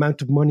of the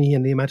amount of money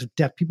and the amount of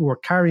debt people were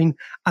carrying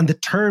and the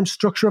term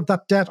structure of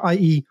that debt,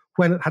 i.e.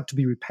 when it had to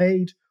be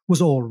repaid,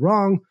 was all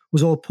wrong,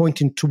 was all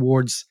pointing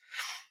towards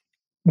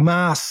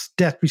mass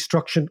debt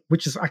restructuring,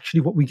 which is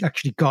actually what we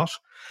actually got.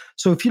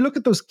 So if you look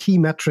at those key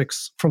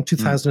metrics from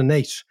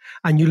 2008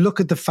 and you look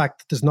at the fact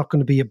that there's not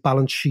going to be a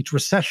balance sheet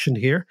recession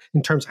here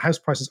in terms of house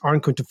prices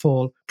aren't going to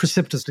fall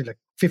precipitously like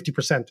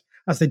 50%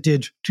 as they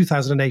did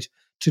 2008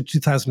 to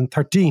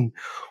 2013,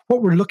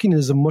 what we're looking at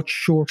is a much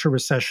shorter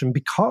recession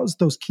because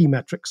those key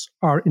metrics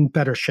are in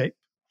better shape.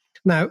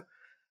 Now,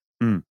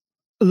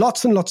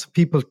 lots and lots of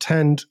people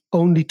tend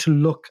only to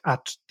look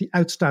at the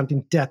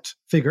outstanding debt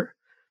figure.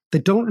 They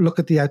don't look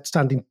at the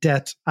outstanding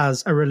debt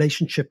as a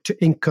relationship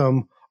to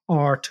income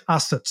or to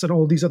assets and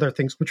all these other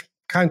things, which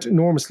count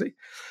enormously.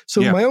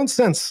 So my own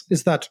sense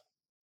is that,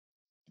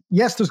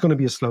 yes, there's going to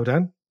be a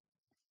slowdown.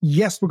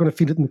 Yes, we're going to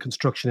feel it in the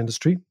construction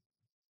industry.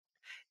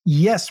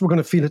 Yes, we're going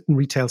to feel it in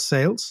retail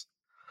sales.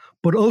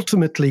 But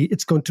ultimately,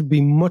 it's going to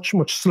be much,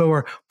 much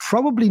slower,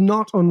 probably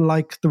not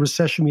unlike the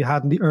recession we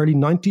had in the early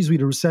 90s. We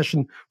had a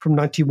recession from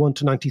 91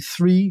 to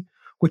 93,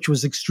 which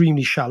was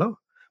extremely shallow,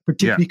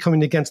 particularly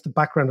coming against the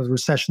background of the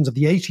recessions of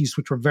the 80s,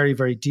 which were very,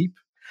 very deep.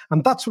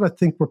 And that's what I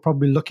think we're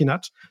probably looking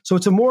at. So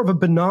it's a more of a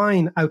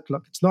benign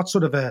outlook. It's not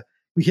sort of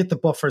we hit the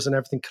buffers and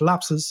everything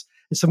collapses.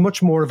 It's a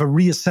much more of a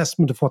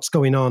reassessment of what's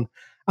going on.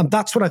 And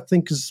that's what I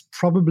think is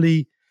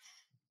probably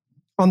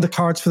on the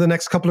cards for the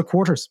next couple of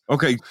quarters.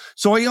 Okay,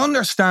 so I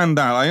understand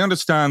that. I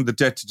understand the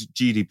debt to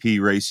GDP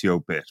ratio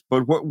bit.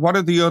 But what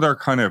are the other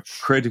kind of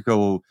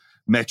critical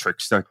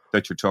metrics that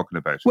you're talking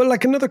about? Well,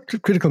 like another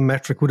critical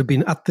metric would have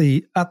been at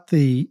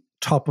the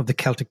top of the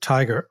Celtic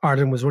Tiger,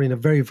 Ireland was running a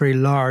very, very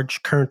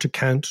large current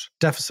account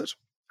deficit.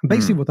 And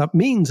basically what that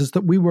means is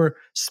that we were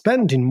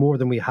spending more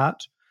than we had.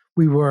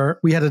 We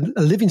had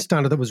a living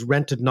standard that was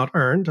rented, not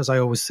earned, as I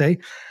always say.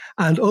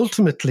 And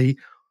ultimately,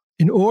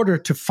 in order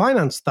to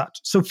finance that,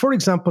 so for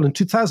example, in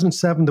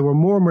 2007, there were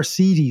more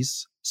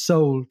Mercedes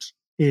sold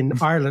in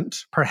Ireland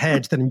per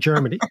head than in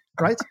Germany,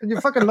 right? And you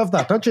fucking love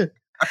that, don't you?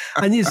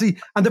 And you see,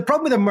 and the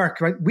problem with a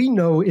Merc, right? We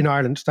know in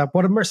Ireland that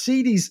what a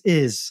Mercedes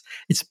is,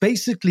 it's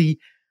basically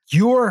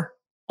your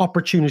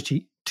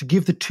opportunity to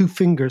give the two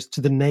fingers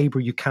to the neighbor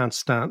you can't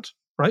stand,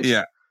 right?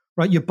 Yeah.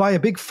 Right, you buy a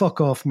big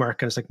fuck off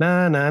Merc and it's like,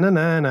 nah.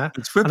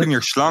 It's whipping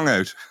your schlong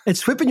out.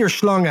 It's whipping your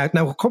schlong out.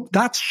 Now,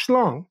 that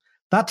schlong,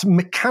 that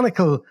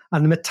mechanical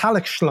and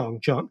metallic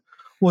schlong, John,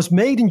 was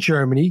made in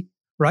Germany,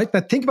 right? Now,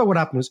 think about what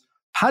happened.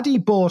 Paddy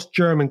bought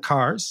German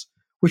cars,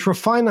 which were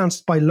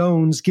financed by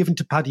loans given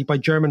to Paddy by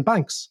German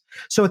banks.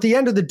 So at the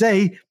end of the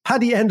day,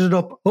 Paddy ended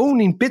up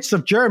owning bits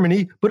of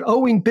Germany, but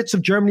owing bits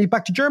of Germany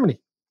back to Germany,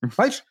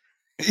 right?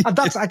 And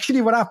that's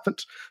actually what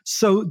happened.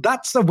 So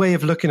that's a way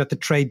of looking at the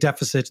trade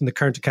deficit and the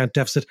current account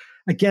deficit.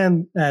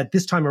 Again,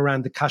 this time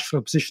around, the cash flow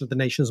position of the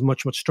nation is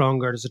much, much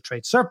stronger. There's a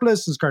trade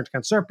surplus, there's current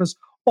account surplus,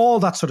 all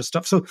that sort of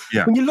stuff. So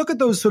when you look at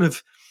those sort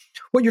of,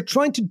 what you're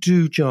trying to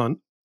do, John,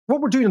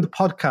 what we're doing in the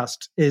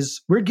podcast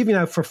is we're giving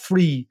out for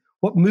free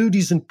what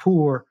Moody's and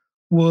Poor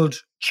would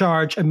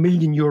charge €1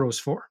 million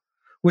for,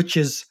 which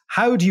is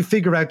how do you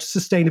figure out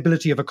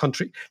sustainability of a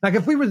country? Like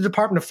if we were the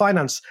Department of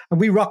Finance and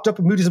we rocked up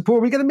at Moody's and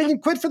Poor, we get £1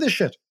 million for this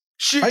shit.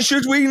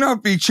 Should we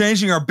not be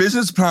changing our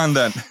business plan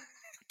then?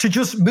 To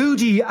just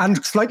moody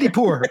and slightly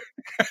poor.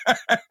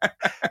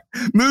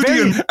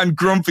 Moody and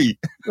grumpy.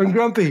 And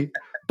grumpy.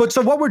 But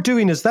so what we're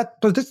doing is that,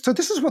 so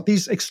this is what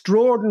these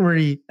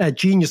extraordinary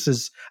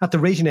geniuses at the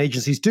rating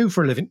agencies do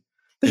for a living.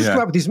 They just Yeah.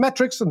 come out with these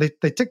metrics and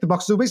they tick the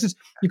boxes. So basically,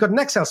 you've got an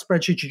Excel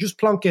spreadsheet. You just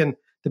plonk in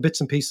the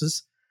bits and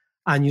pieces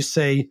and you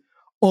say,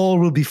 all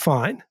will be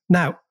fine.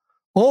 Now,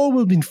 all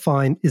will be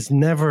fine is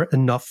never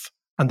enough.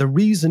 And the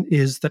reason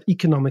is that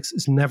economics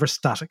is never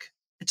static.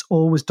 It's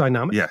always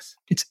dynamic. Yes.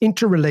 It's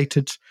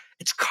interrelated,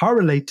 it's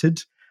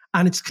correlated,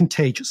 and it's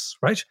contagious,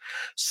 right?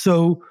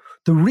 So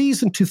the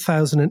reason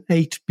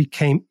 2008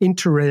 became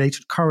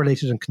interrelated,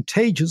 correlated, and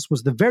contagious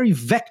was the very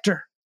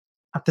vector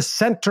at the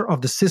center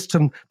of the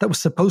system that was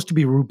supposed to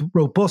be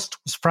robust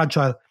was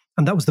fragile,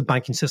 and that was the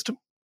banking system,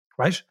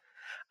 right?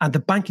 And the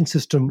banking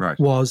system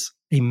was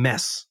a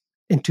mess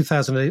in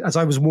 2008, as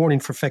I was warning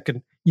for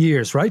feckin'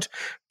 years, right?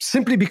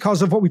 Simply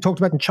because of what we talked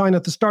about in China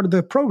at the start of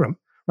the program,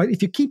 right?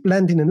 If you keep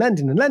lending and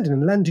lending and lending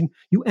and lending,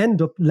 you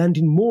end up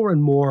lending more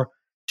and more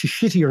to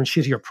shittier and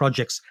shittier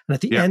projects. And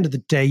at the end of the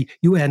day,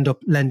 you end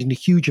up lending a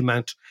huge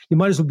amount. You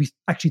might as well be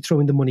actually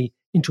throwing the money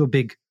into a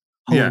big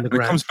hole in the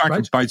ground. It comes back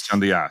and bites you on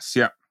the ass.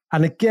 Yeah.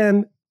 And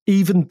again,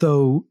 even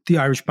though the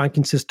Irish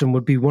banking system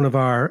would be one of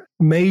our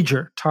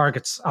major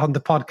targets on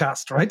the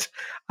podcast, right,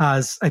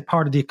 as a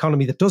part of the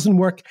economy that doesn't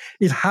work,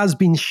 it has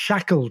been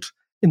shackled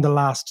in the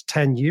last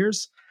 10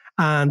 years.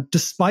 And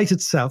despite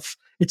itself,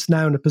 it's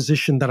now in a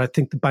position that I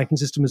think the banking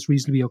system is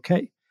reasonably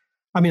okay.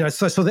 I mean, I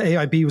saw the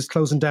AIB was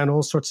closing down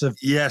all sorts of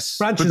branches.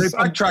 But they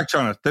backtracked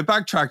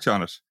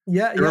on it.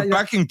 Yeah, they were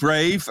backing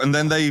Brave and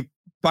then they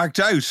backed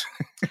out.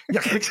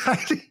 Yeah,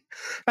 exactly.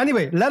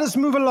 Anyway, let us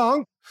move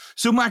along.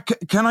 So, Matt,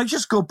 can I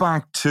just go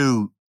back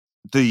to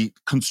the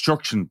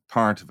construction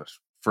part of it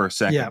for a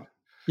second?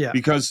 Yeah.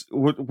 Because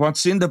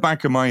what's in the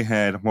back of my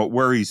head, what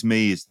worries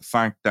me is the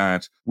fact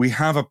that we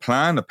have a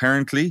plan,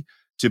 apparently,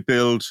 to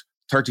build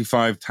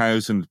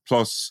 35,000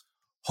 plus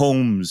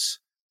homes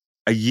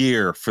a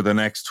year for the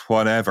next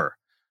whatever.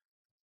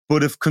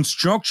 But if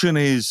construction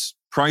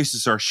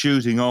prices are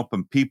shooting up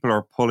and people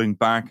are pulling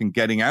back and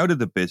getting out of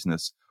the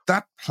business,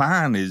 that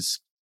plan is,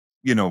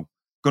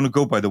 going to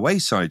go by the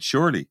wayside,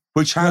 surely,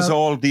 which has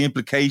all the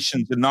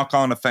implications and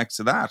knock-on effects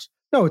of that.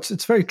 No,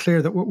 it's very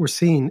clear that what we're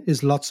seeing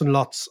is lots and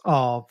lots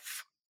of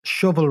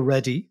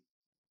shovel-ready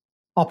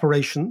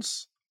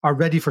operations are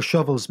ready for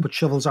shovels, but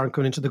shovels aren't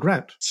going into the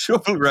ground.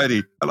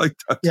 Shovel-ready. I like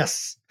that.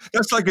 Yes.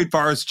 That's like a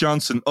Boris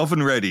Johnson,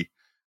 oven-ready.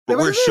 But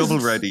we're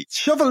shovel-ready.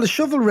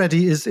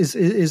 Shovel-ready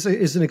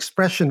is an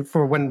expression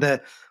for when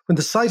the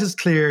site is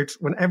cleared,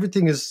 when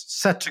everything is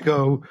set to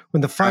go,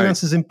 when the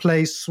finance is in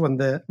place, when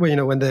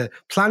the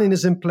planning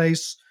is in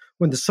place,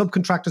 when the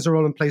subcontractors are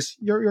all in place,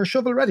 you're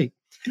shovel-ready.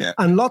 Yeah.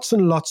 And lots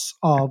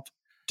of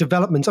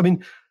developments. I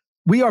mean,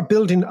 we are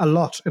building a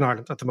lot in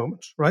Ireland at the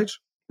moment, right?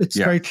 It's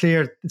very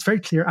clear. It's very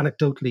clear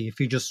anecdotally if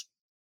you just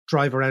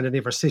drive around any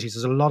of our cities.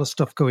 There's a lot of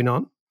stuff going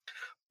on.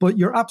 But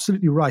you're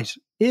absolutely right.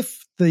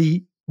 If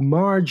the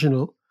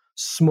marginal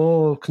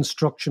small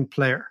construction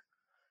player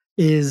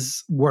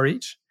is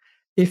worried,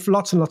 if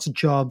lots and lots of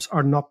jobs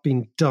are not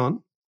being done,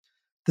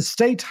 the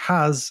state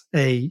has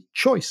a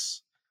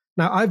choice.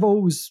 Now, I've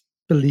always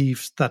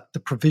believed that the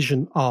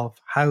provision of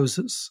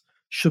houses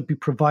should be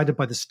provided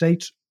by the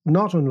state,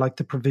 not unlike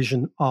the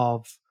provision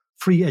of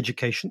free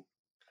education.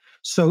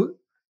 So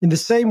in the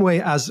same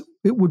way as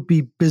it would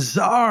be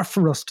bizarre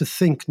for us to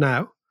think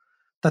now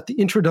that the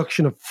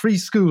introduction of free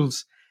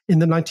schools in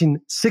the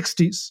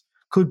 1960s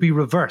could be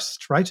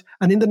reversed, right?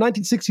 And in the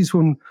 1960s,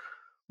 when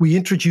we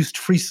introduced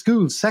free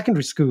schools,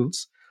 secondary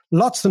schools,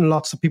 lots and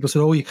lots of people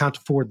said, oh, you can't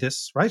afford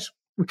this, right?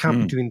 We can't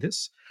be doing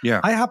this.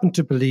 Yeah. I happen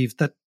to believe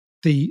that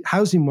the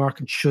housing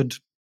market should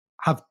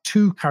have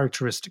two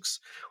characteristics.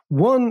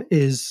 One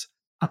is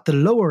at the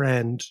lower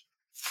end,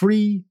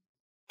 free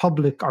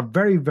public or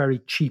very, very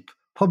cheap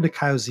public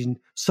housing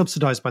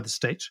subsidized by the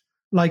state,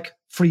 like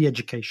free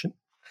education.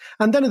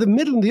 And then in the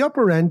middle and the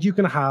upper end, you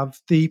can have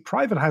the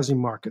private housing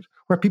market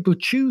where people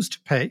choose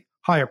to pay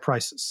higher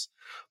prices.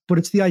 But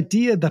it's the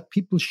idea that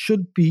people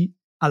should be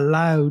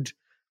allowed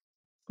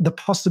the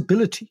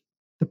possibility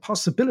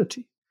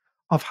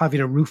of having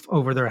a roof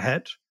over their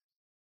head.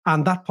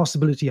 And that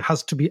possibility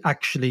has to be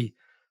actually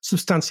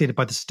substantiated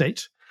by the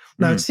state.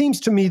 Now, it seems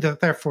to me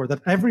that, therefore,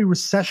 that every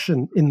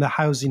recession in the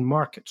housing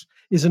market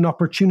is an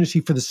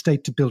opportunity for the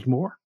state to build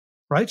more,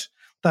 right?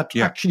 That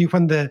actually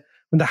when the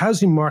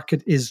housing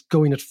market is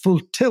going at full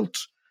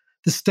tilt,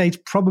 the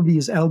state probably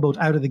is elbowed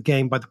out of the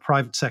game by the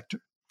private sector.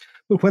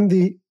 But when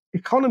the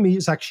economy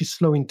is actually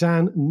slowing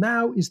down,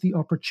 now is the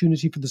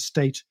opportunity for the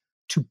state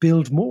to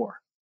build more,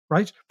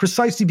 right?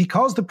 Precisely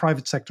because the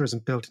private sector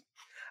isn't building.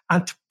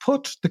 And to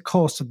put the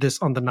cost of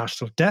this on the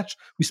national debt,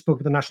 we spoke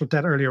of the national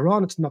debt earlier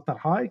on, it's not that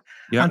high,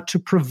 and to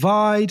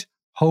provide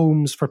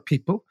homes for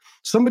people.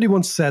 Somebody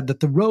once said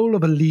that the role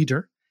of a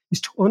leader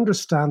is to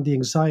understand the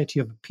anxiety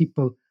of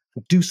people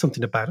and do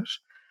something about it.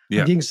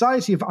 And the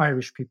anxiety of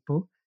Irish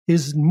people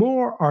is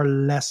more or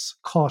less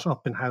caught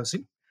up in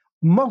housing.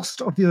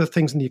 Most of the other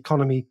things in the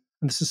economy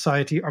and the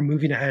society are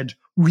moving ahead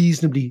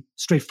reasonably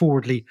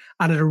straightforwardly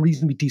and at a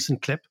reasonably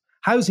decent clip.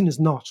 Housing is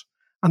not.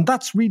 And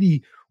that's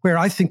really where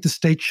I think the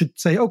state should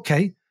say,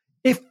 okay,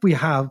 if we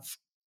have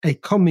a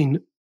coming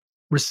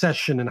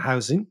recession in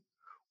housing,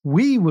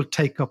 we will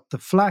take up the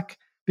slack,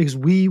 because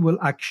we will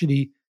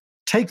actually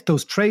take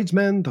those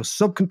tradesmen, those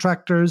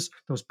subcontractors,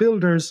 those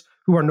builders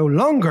who are no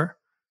longer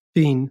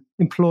being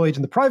employed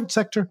in the private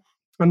sector,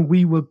 and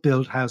we will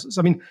build houses.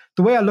 I mean,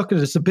 the way I look at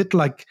it is a bit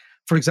like,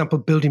 for example,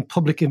 building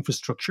public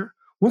infrastructure.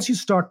 Once you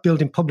start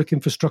building public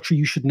infrastructure,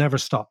 you should never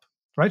stop,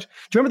 right?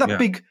 Do you remember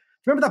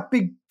that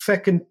big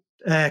fucking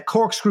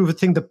corkscrew of a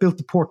thing that built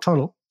the Port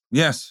Tunnel?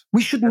 Yes.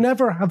 We should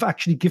never have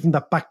actually given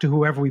that back to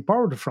whoever we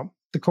borrowed it from,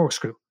 the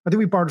corkscrew. I think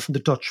we borrowed it from the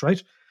Dutch,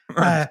 right?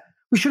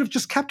 We should have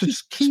just kept it.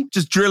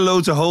 Just drill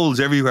loads of holes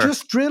everywhere.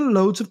 Just drill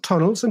loads of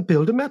tunnels and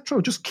build a metro.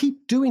 Just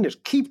keep doing it.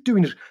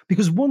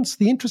 Because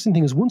the interesting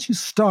thing is once you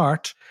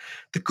start,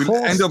 the cost...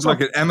 You'll end up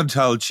like an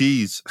Emmental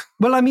cheese.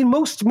 Well, I mean,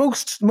 most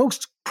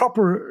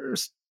proper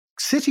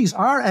cities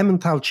are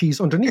Emmental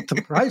cheese underneath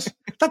them, right?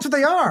 That's what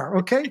they are,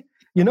 okay?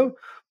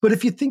 But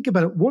if you think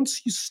about it,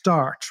 once you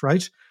start,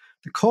 right,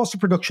 the cost of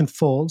production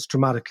falls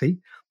dramatically,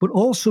 but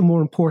also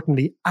more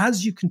importantly,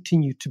 as you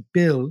continue to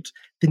build,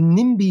 the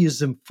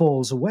NIMBYism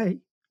falls away,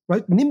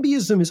 right?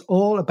 NIMBYism is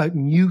all about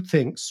new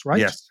things, right?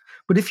 Yes.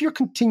 But if you're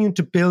continuing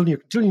to build, you're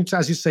continuing to,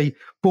 as you say,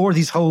 bore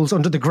these holes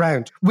under the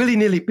ground,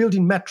 willy-nilly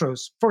building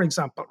metros, for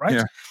example, right?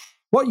 Yeah.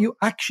 What you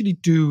actually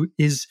do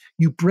is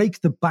you break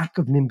the back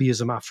of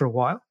NIMBYism after a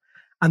while.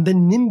 And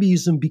then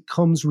NIMBYism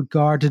becomes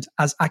regarded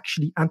as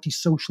actually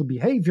antisocial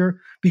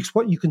behavior, because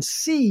what you can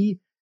see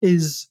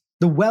is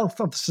the wealth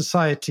of the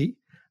society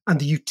and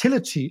the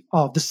utility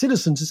of the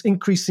citizens is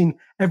increasing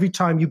every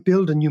time you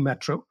build a new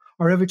metro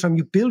or every time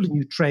you build a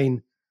new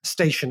train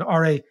station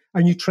or a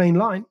new train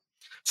line.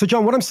 So,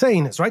 John, what I'm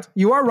saying is, right,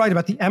 you are right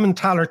about the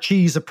Emmentaler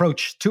cheese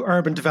approach to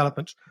urban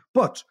development.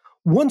 But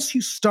once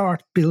you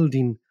start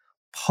building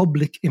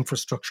public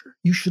infrastructure,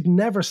 you should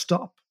never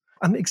stop.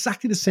 And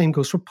exactly the same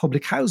goes for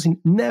public housing.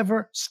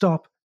 Never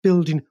stop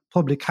building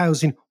public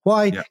housing.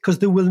 Why? Because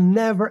there will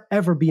never,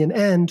 ever be an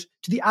end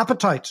to the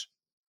appetite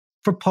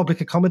for public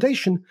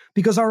accommodation,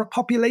 because our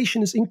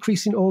population is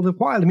increasing all the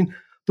while. I mean,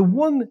 the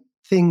one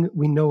thing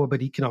we know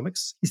about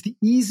economics is the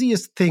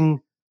easiest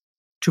thing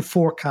to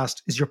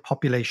forecast is your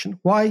population.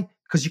 Why?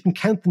 Because you can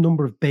count the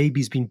number of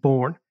babies being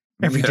born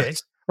every day,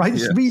 right?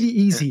 It's really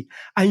easy.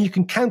 And you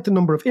can count the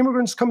number of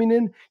immigrants coming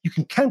in, you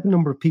can count the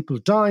number of people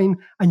dying,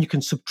 and you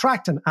can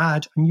subtract and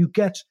add, and you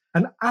get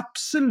an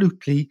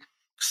absolutely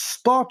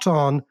spot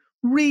on,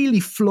 really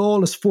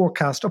flawless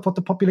forecast of what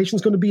the population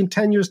is going to be in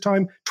 10 years'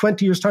 time,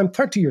 20 years' time,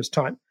 30 years'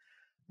 time.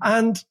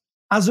 And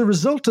as a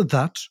result of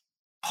that,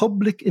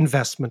 public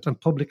investment and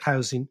public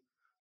housing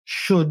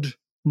should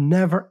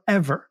never,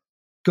 ever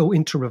go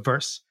into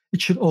reverse.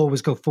 It should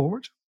always go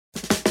forward.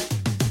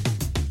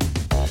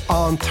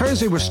 On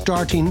Thursday, we're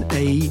starting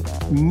a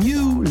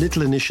new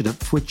little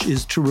initiative, which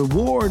is to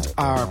reward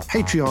our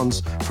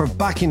Patreons for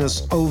backing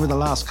us over the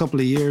last couple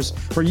of years,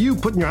 for you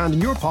putting your hand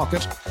in your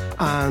pocket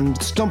and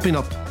stumping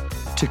up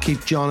to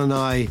keep John and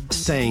I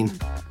sane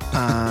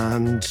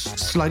and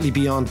slightly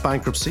beyond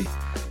bankruptcy.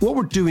 What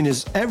we're doing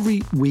is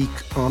every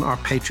week on our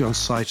Patreon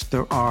site,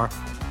 there are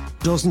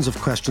dozens of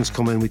questions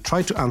come in. We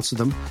try to answer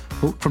them,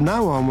 but from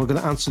now on, we're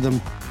going to answer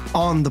them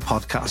on the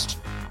podcast.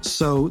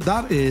 So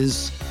that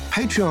is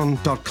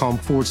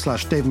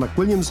patreon.com/David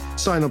McWilliams.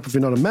 Sign up if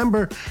you're not a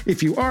member.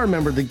 If you are a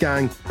member of the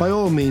gang, by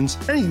all means,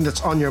 anything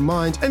that's on your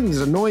mind, anything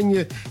that's annoying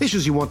you,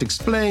 issues you want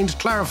explained,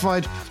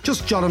 clarified,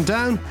 just jot them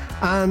down.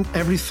 And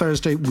every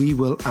Thursday, we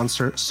will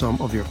answer some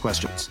of your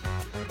questions.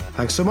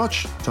 Thanks so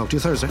much. Talk to you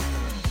Thursday.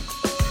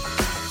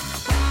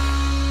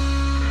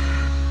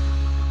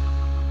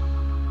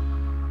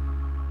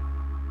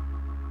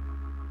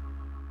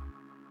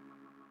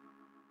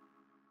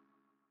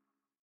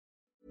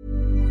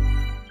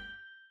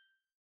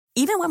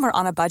 Even when we're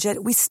on a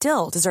budget, we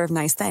still deserve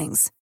nice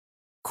things.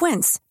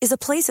 Quince is a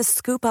place to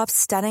scoop up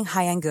stunning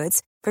high-end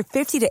goods for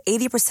 50 to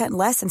 80%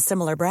 less than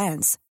similar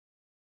brands.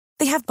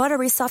 They have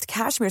buttery soft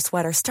cashmere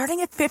sweaters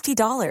starting at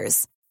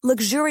 $50,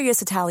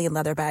 luxurious Italian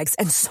leather bags,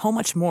 and so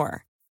much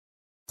more.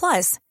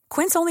 Plus,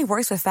 Quince only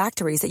works with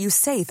factories that use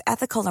safe,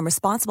 ethical, and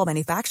responsible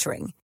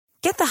manufacturing.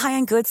 Get the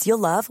high-end goods you'll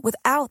love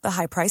without the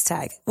high price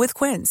tag with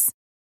Quince.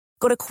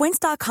 Go to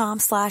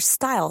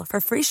quince.com/style for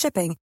free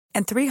shipping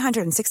and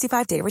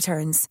 365-day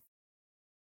returns.